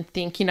go on and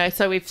think,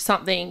 so if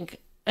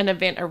an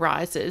event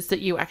arises, that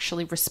you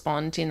actually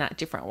respond in that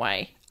different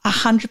way?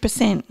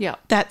 100%. Yeah.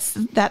 That's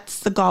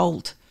the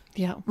gold.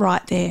 Yeah.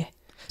 Right there.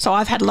 So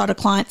I've had a lot of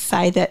clients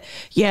say that,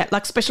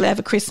 like especially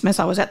over Christmas,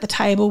 I was at the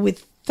table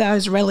with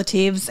those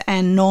relatives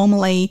and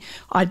normally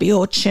I'd be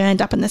all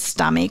churned up in the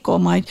stomach or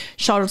my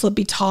shoulders would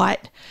be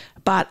tight,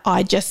 but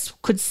I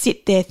just could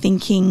sit there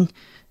thinking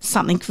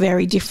something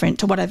very different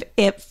to what I've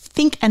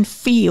think and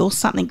feel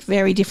something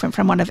very different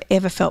from what I've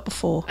ever felt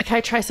before.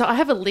 Okay, Trey, so I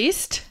have a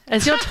list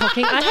as you're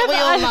talking. Don't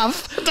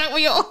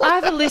we all? I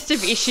have a list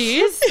of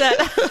issues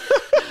that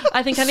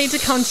I think I need to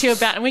come to you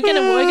about, and we're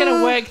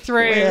gonna work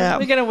through. Yeah.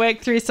 We're gonna work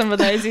through some of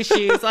those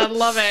issues. I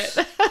love it.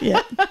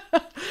 Yeah.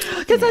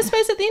 Because I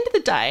suppose at the end of the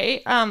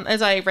day,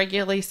 as I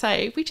regularly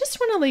say, we just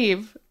want to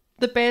live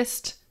the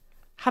best,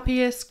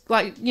 happiest,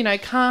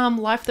 calm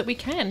life that we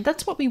can.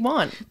 That's what we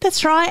want.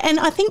 That's right. And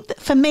I think that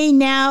for me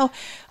now,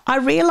 I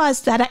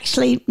realise that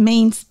actually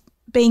means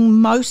being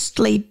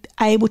mostly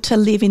able to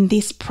live in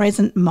this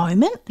present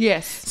moment.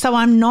 Yes. So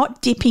I'm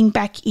not dipping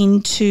back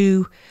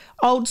into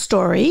old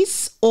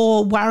stories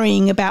or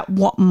worrying about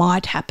what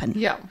might happen.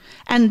 Yeah.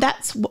 And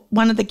that's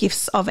one of the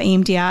gifts of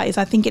EMDR is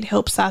I think it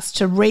helps us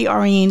to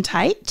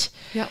reorientate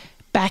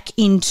back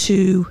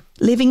into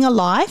living a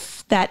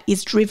life that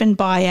is driven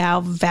by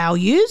our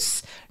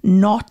values,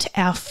 not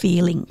our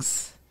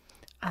feelings.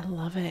 I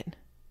love it.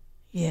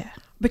 Yeah.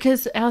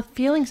 Because our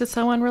feelings are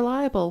so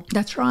unreliable.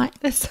 That's right.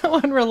 They're so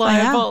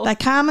unreliable. They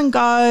come and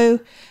go,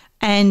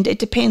 and it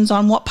depends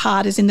on what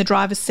part is in the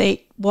driver's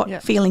seat,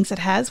 what feelings it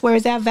has,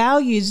 whereas our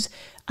values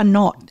are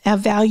not. Our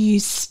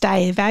values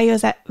stay.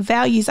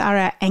 Values are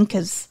our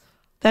anchors.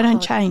 They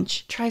don't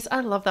change. Trace, I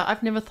love that.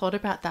 I've never thought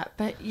about that.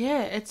 But,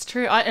 yeah, it's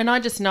true. I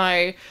just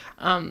know,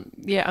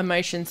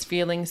 emotions,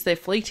 feelings, they're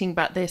fleeting,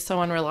 but they're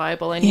so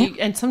unreliable. And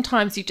and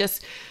sometimes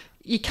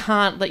you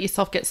can't let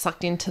yourself get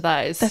sucked into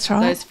those. That's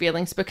right. Those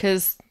feelings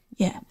because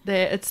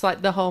it's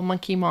like the whole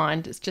monkey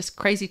mind. It's just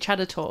crazy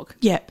chatter talk.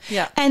 Yeah.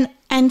 Yeah.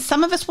 And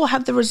some of us will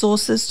have the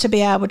resources to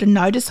be able to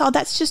notice,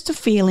 that's just a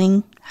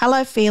feeling.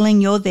 Hello,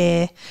 feeling, you're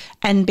there,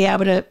 and be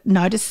able to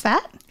notice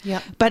that.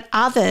 Yeah. But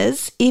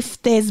others,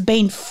 if there's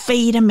been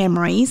feeder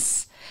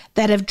memories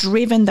that have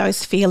driven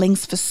those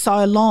feelings for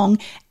so long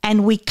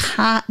and we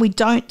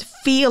don't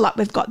feel like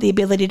we've got the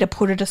ability to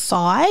put it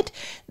aside,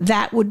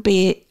 that would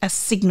be a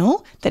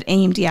signal that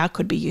EMDR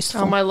could be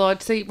useful. Oh, my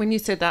Lord. See, when you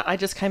said that, I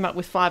just came up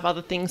with 5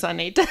 other things I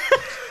need to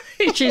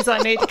issues I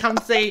need to come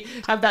see,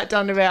 have that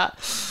done about.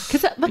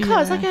 Because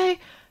I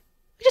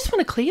just want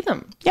to clear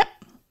them. Yep.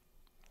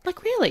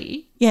 Like,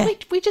 really? Yeah.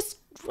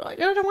 I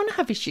don't want to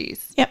have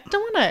issues. Yep.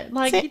 Don't want to.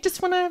 Like, you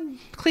just want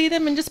to clear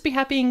them and just be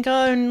happy and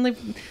go and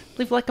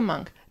live like a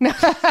monk. No,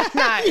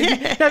 but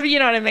you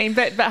know what I mean.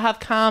 But have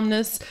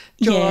calmness,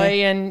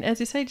 joy, and as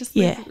you say, just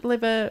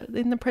live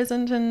in the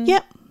present and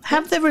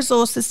have the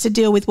resources to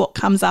deal with what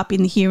comes up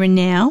in the here and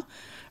now,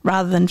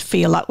 rather than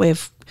feel like we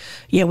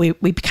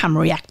become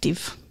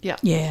reactive. Yeah.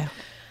 Yeah.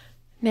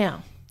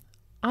 Now,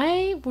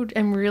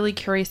 am really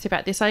curious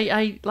about this.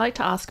 I like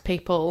to ask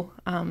people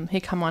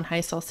who come on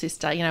Hey Soul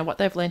Sister, what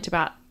they've learnt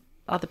about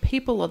other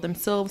people or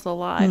themselves or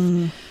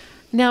life.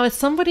 Now, as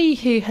somebody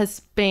who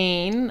has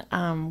been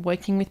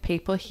working with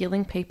people,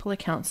 healing people, a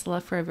counsellor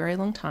for a very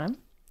long time,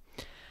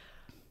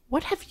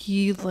 what have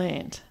you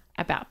learnt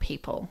about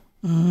people?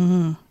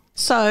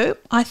 So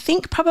I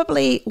think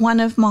probably one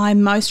of my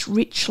most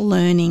rich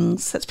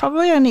learnings that's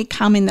probably only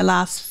come in the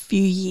last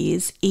few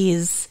years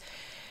is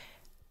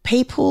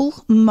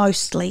people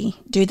mostly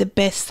do the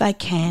best they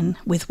can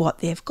with what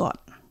they've got.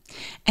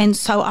 And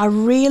so I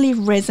really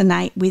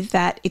resonate with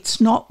that.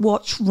 It's not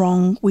what's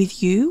wrong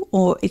with you,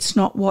 or it's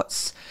not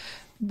what's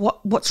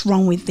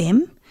wrong with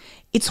them.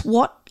 It's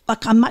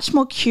I'm much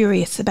more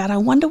curious about, I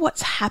wonder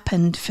what's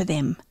happened for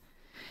them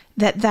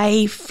that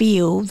they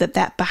feel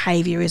that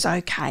behaviour is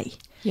okay.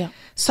 Yeah.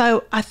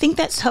 So I think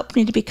that's helped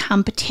me to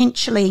become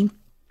potentially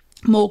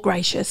more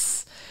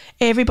gracious.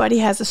 Everybody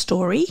has a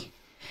story,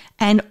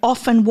 and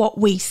often what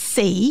we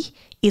see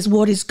is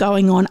what is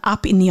going on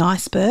up in the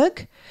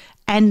iceberg,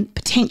 and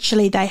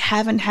potentially they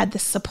haven't had the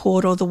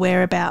support or the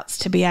whereabouts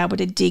to be able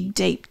to dig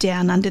deep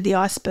down under the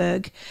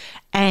iceberg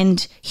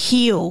and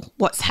heal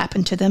what's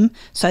happened to them,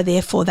 so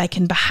therefore they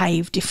can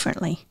behave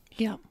differently.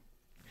 Yeah.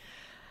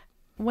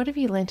 What have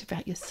you learnt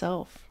about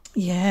yourself?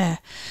 Yeah.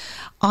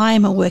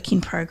 I'm a work in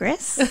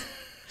progress.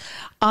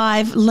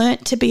 I've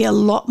learnt to be a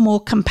lot more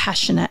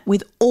compassionate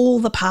with all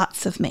the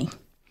parts of me.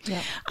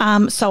 Yeah.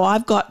 So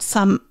I've got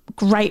some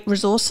great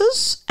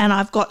resources and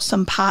I've got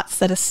some parts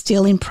that are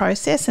still in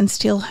process and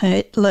still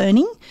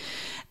learning,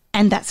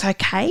 and that's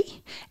okay.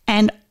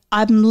 And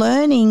I'm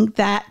learning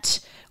that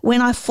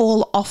when I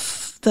fall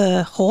off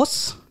the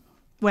horse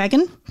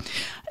wagon,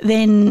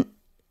 then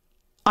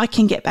I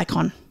can get back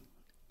on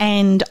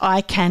and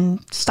I can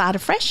start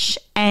afresh,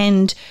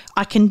 and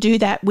I can do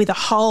that with a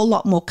whole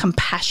lot more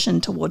compassion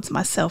towards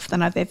myself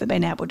than I've ever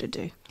been able to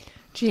do.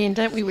 Gee, and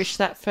don't we wish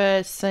that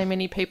for so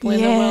many people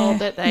in the world,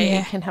 that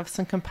they can have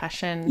some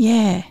compassion,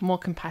 more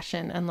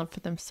compassion and love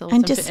for themselves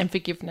and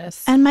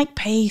forgiveness. And make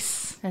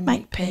peace. And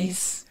make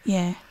peace.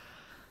 Yeah.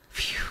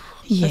 Phew,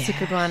 that's a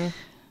good one.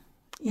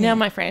 Yeah. Now,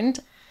 my friend,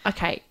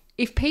 okay,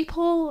 if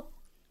people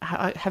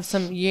have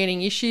some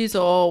yearning issues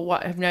or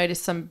have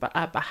noticed some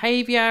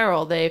behaviour,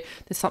 or there's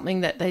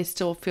something that they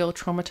still feel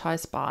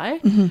traumatised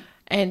by,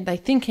 and they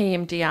think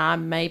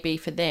EMDR may be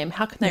for them,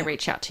 how can they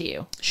reach out to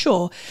you?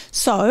 Sure.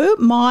 So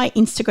my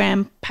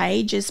Instagram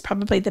page is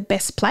probably the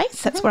best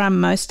place. That's where I'm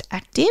most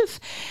active.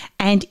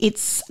 And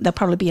there'll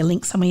probably be a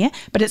link somewhere,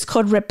 but it's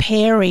called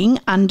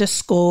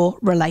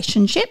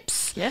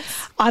repairing_relationships.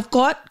 Yes. I've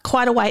got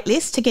quite a wait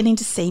list to get in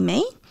to see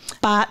me.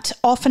 But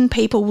often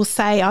people will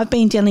say, I've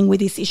been dealing with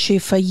this issue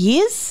for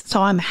years,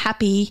 so I'm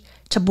happy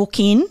to book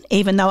in,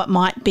 even though it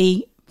might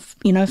be,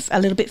 a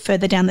little bit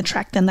further down the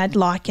track than they'd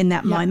like in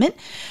that moment.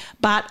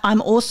 But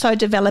I'm also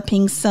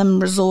developing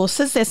some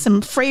resources. There's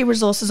some free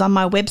resources on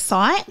my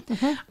website,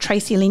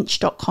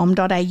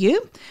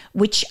 tracylynch.com.au,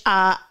 which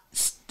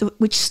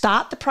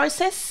start the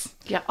process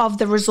of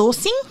the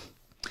resourcing.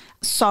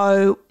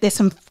 So there's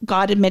some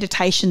guided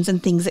meditations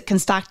and things that can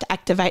start to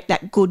activate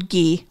that good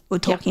gear we're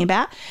talking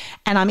about.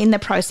 And I'm in the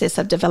process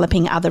of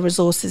developing other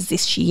resources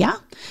this year.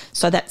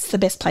 So that's the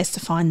best place to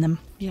find them.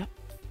 Yeah.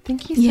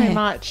 Thank you so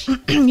much.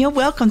 You're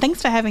welcome.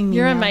 Thanks for having me.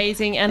 You're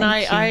amazing. And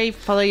I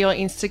follow your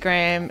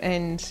Instagram,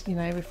 and,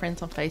 we're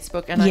friends on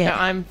Facebook, and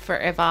I'm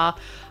forever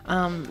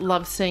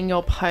love seeing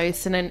your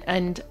posts,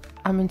 and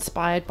I'm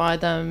inspired by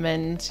them,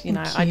 and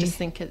I just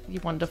think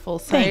you're wonderful.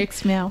 So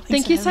thanks, Mel.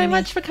 Thank you so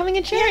much for coming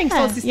and sharing,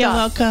 Soul Sister. You're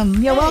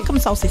welcome. You're welcome,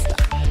 Soul Sister.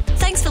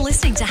 Thanks for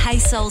listening to Hey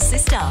Soul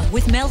Sister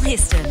with Mel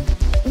Histon.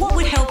 What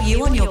would help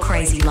you on your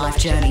crazy life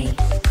journey?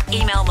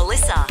 Email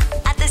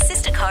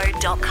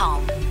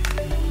Melissa@thesistercode.com.